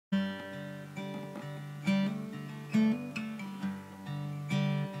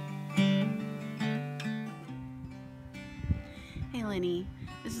Linnie.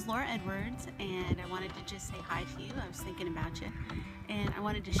 This is Laura Edwards, and I wanted to just say hi to you. I was thinking about you, and I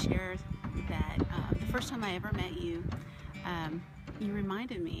wanted to share that the first time I ever met you, you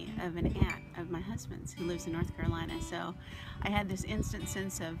reminded me of an aunt of my husband's who lives in North Carolina. So I had this instant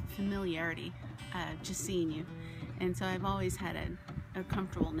sense of familiarity just seeing you, and so I've always had a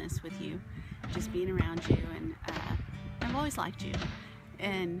comfortableness with you, just being around you, and I've always liked you.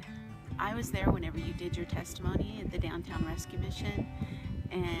 And I was there whenever you did your testimony at the Downtown Rescue Mission,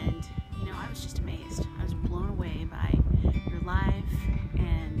 and you know, I was just amazed. I was blown away by your life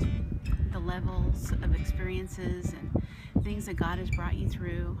and the levels of experiences and things that God has brought you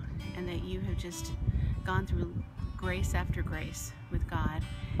through, and that you have just gone through grace after grace with God.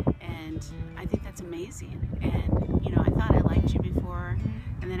 And I think that's amazing. And you know, I thought I liked you before,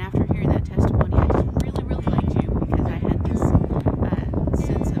 and then after hearing that testimony, I just really liked you, because I had this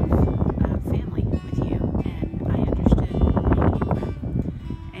sense of family with you, and I understood where you came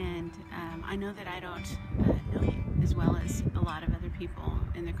from. And I know that I don't know you as well as a lot of other people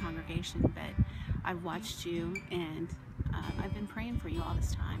in the congregation, but I've watched you, and I've been praying for you all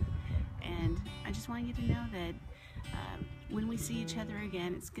this time. And I just want you to know that when we see each other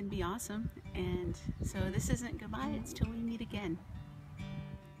again, it's going to be awesome. And so this isn't goodbye, it's till we meet again.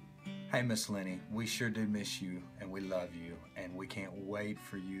 Hey, Miss Linnie, we sure do miss you, and we love you, and we can't wait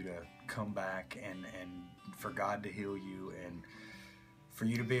for you to come back and for God to heal you and for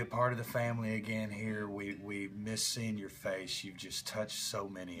you to be a part of the family again here. We miss seeing your face. You've just touched so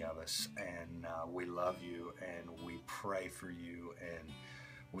many of us, and we love you, and we pray for you, and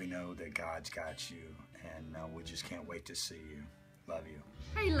we know that God's got you, and we just can't wait to see you. Love you.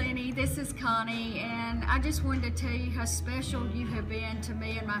 Hey Linnie, this is Connie, and I just wanted to tell you how special you have been to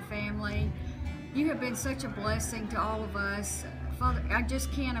me and my family. You have been such a blessing to all of us. Father, I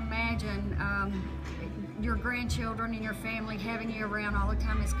just can't imagine your grandchildren and your family having you around all the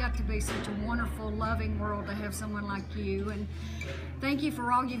time. It's got to be such a wonderful, loving world to have someone like you. And thank you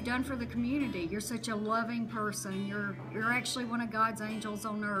for all you've done for the community. You're such a loving person. You're actually one of God's angels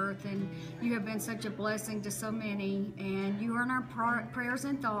on earth, and you have been such a blessing to so many. And you are in our prayers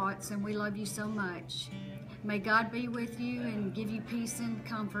and thoughts, and we love you so much. May God be with you and give you peace and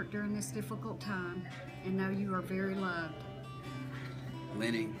comfort during this difficult time, and know you are very loved.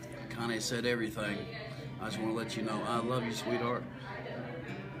 Linnie, Connie said everything. I just want to let you know I love you, sweetheart.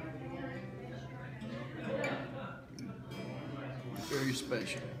 Very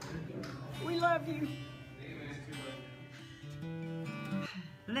special. We love you.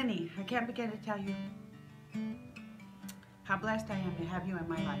 Linnie, I can't begin to tell you how blessed I am to have you in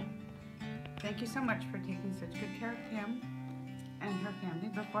my life. Thank you so much for taking such good care of Kim and her family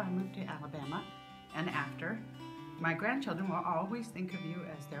before I moved to Alabama and after. My grandchildren will always think of you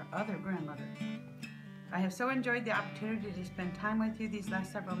as their other grandmother. I have so enjoyed the opportunity to spend time with you these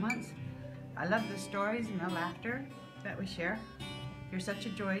last several months. I love the stories and the laughter that we share. You're such a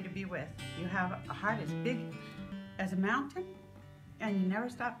joy to be with. You have a heart as big as a mountain, and you never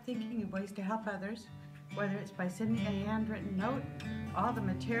stop thinking of ways to help others, whether it's by sending a handwritten note, all the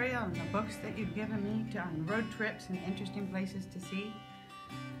material and the books that you've given me on road trips and interesting places to see,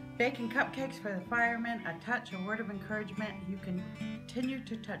 baking cupcakes for the firemen, a touch, a word of encouragement. You continue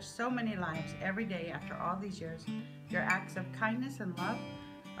to touch so many lives every day after all these years. Your acts of kindness and love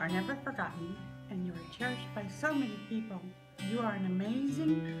are never forgotten, and you are cherished by so many people. You are an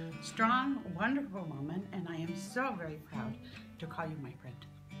amazing, strong, wonderful woman, and I am so very proud to call you my friend.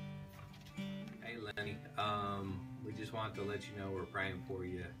 Hey Linnie, we just wanted to let you know we're praying for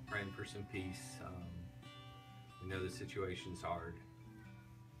you, praying for some peace. We know the situation's hard.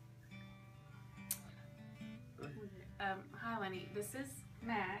 Hi Linnie, this is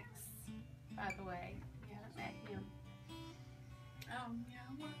Max, by the way. You haven't met him. Yeah,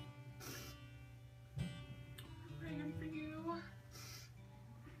 we're praying for you.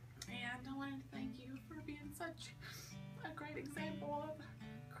 And I wanted to thank you for being such a great example of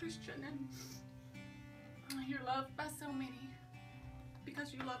a Christian, and you're loved by so many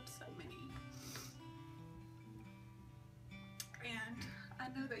because you loved so many. And I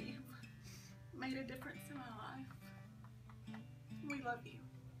know that you've made a difference in my life. We love you.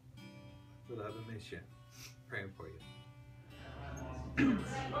 We love and miss you. Praying for you.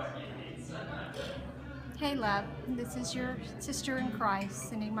 Hey love, this is your sister in Christ,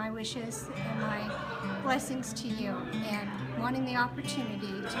 sending my wishes and my blessings to you, and wanting the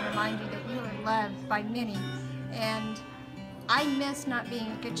opportunity to remind you that you are loved by many. And I miss not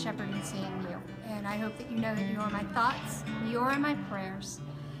being a good shepherd and seeing you. And I hope that you know that you are my thoughts, you are my prayers,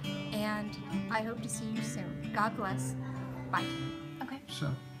 and I hope to see you soon. God bless. Bye. Okay. So.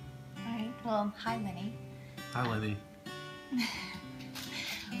 All right. Well, hi, Linnie. Hi, Linnie.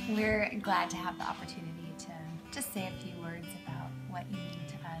 we're glad to have the opportunity to just say a few words about what you mean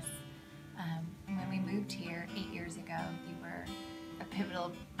to us. When we moved here 8 years ago, you were a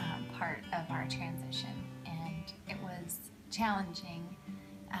pivotal part of our transition, and it was challenging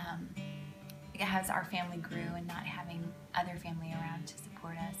as our family grew and not having other family around to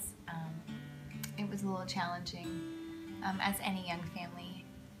support us. It was a little challenging as any young family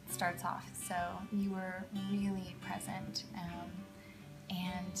starts off, so you were really present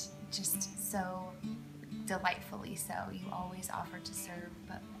and just so delightfully so. You always offered to serve,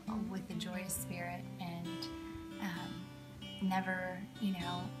 but with a joyous spirit, and never,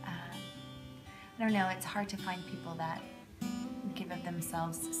 I don't know, it's hard to find people that give of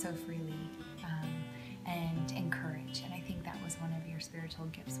themselves so freely and encourage. And I think that was one of your spiritual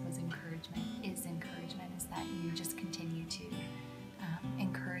gifts, was encouragement, is that you just continue to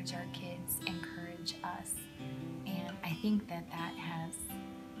encourage our kids, encourage us. And I think that has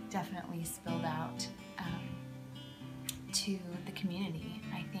definitely spilled out to the community.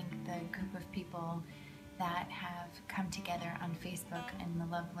 I think the group of people that have come together on Facebook and the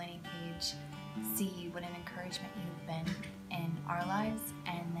Love Linnie page see what an encouragement you've been in our lives,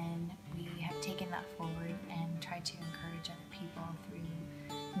 and then we have taken that forward and tried to encourage other people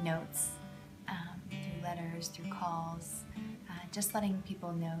through notes, through letters, through calls, just letting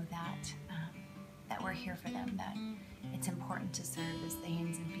people know that that we're here for them, that it's important to serve as the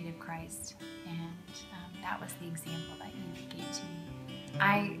hands and feet of Christ, and that was the example that you gave to me.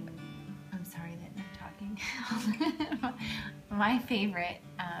 I'm sorry that I'm talking. My favorite,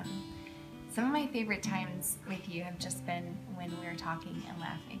 some of my favorite times with you have just been when we're talking and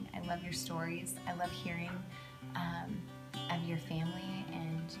laughing. I love your stories. I love hearing of your family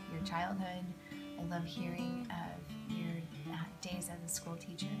and your childhood. I love hearing of your days as a school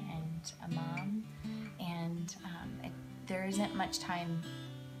teacher and a mom. And there isn't much time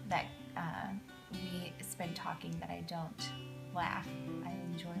that we spend talking that I don't laugh. I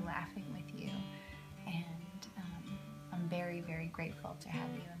enjoy laughing with you, and I'm very, very grateful to have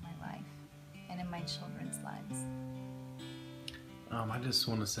you in my life and in my children's lives. I just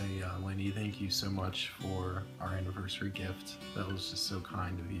want to say, Linnie, thank you so much for our anniversary gift. That was just so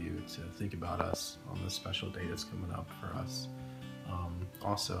kind of you to think about us on this special day that's coming up for us.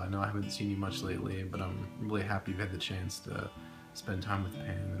 Also, I know I haven't seen you much lately, but I'm really happy you've had the chance to spend time with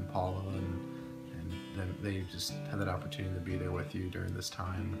Pam and Paula, and then they just had that opportunity to be there with you during this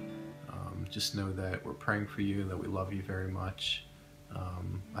time. Just know that we're praying for you, that we love you very much.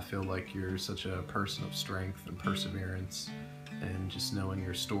 I feel like you're such a person of strength and perseverance, and just knowing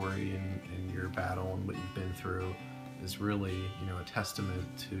your story and your battle and what you've been through is really, a testament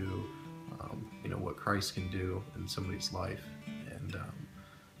to, what Christ can do in somebody's life. And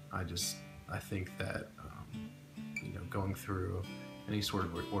I think that, going through any sort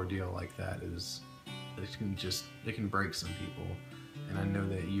of ordeal like that it can break some people. And I know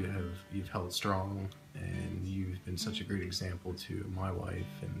that you've held strong, and you've been such a great example to my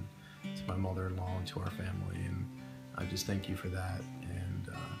wife and to my mother-in-law and to our family. And I just thank you for that. And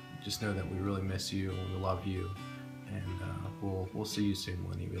just know that we really miss you and we love you. And we'll see you soon,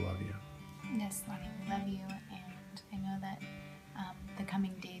 Linnie. We love you. Yes, Linnie, we love you. And I know that the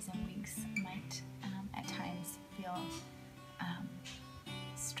coming days and weeks might at times feel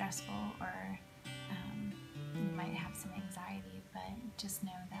stressful, or you might have some anxiety, but just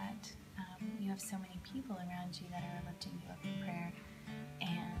know that you have so many people around you that are lifting you up in prayer,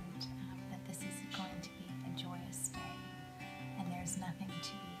 and that this is going to be a joyous day, and there's nothing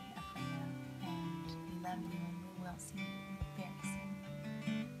to be afraid of, and we love you, and we will see you very soon.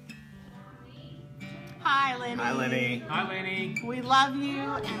 Hi, Linnie. Hi, Linnie. Hi, Linnie. We love you,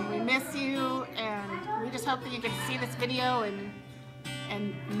 and we miss you, and we just hope that you get to see this video and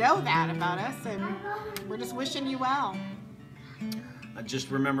know that about us, and we're just wishing you well.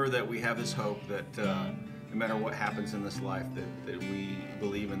 Just remember that we have this hope that no matter what happens in this life, that we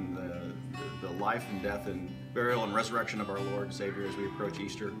believe in the life and death and burial and resurrection of our Lord and Savior as we approach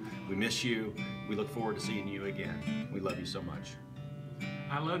Easter. We miss you. We look forward to seeing you again. We love you so much.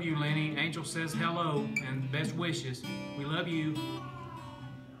 I love you, Linnie. Angel says hello and best wishes. We love you.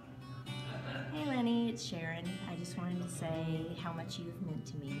 Hey Linnie, it's Sharon. I just wanted to say how much you've meant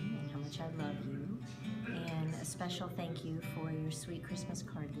to me and how much I love you. And a special thank you for your sweet Christmas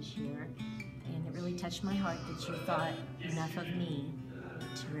card this year. And it really touched my heart that you thought enough of me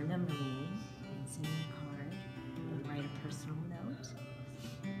to remember me and send me a card and write a personal note.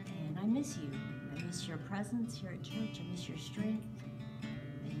 And I miss you. I miss your presence here at church. I miss your strength.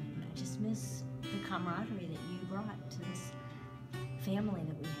 And I just miss the camaraderie that you brought to this family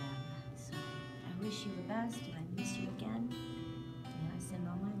that we have. So I wish you the best, and I miss you again. And I send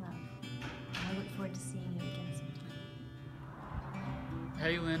all my love. forward to seeing you again sometime.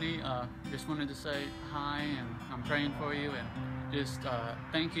 Hey Linnie, just wanted to say hi, and I'm praying for you, and just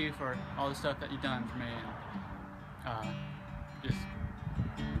thank you for all the stuff that you've done for me, and just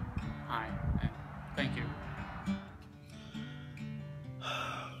hi, and thank you.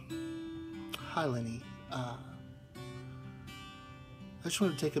 Hi Linnie. I just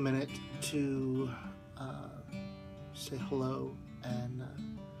want to take a minute to say hello and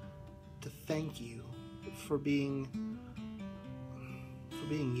to thank you for being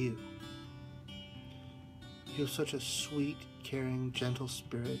you. You have such a sweet, caring, gentle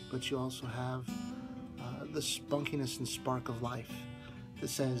spirit, but you also have the spunkiness and spark of life that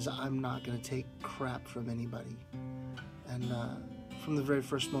says, I'm not going to take crap from anybody. And from the very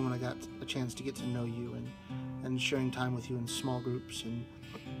first moment I got a chance to get to know you and sharing time with you in small groups and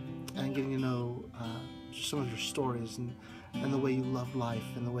getting to know just some of your stories and the way you love life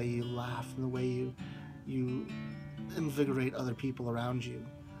and the way you laugh and the way you invigorate other people around you.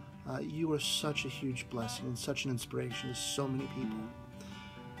 You are such a huge blessing and such an inspiration to so many people.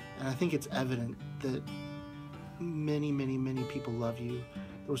 And I think it's evident that many, many, many people love you.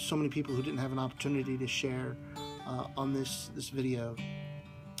 There were so many people who didn't have an opportunity to share on this video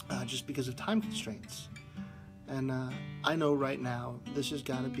just because of time constraints. And I know right now this has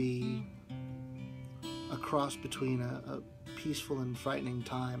got to be a cross between a peaceful and frightening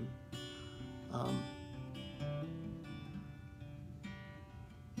time.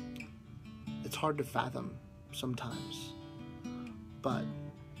 It's hard to fathom sometimes, but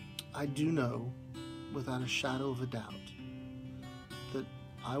I do know without a shadow of a doubt that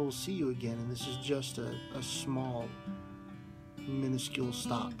I will see you again, and this is just a small, minuscule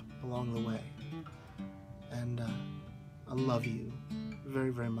stop along the way. And I love you very,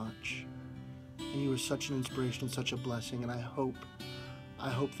 very much. And you are such an inspiration and such a blessing, and I hope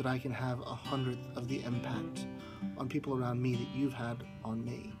that I can have 100th of the impact on people around me that you've had on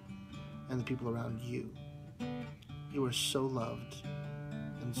me and the people around you. You are so loved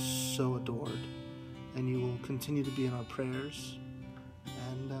and so adored, and you will continue to be in our prayers,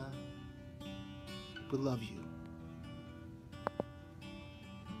 and we love you.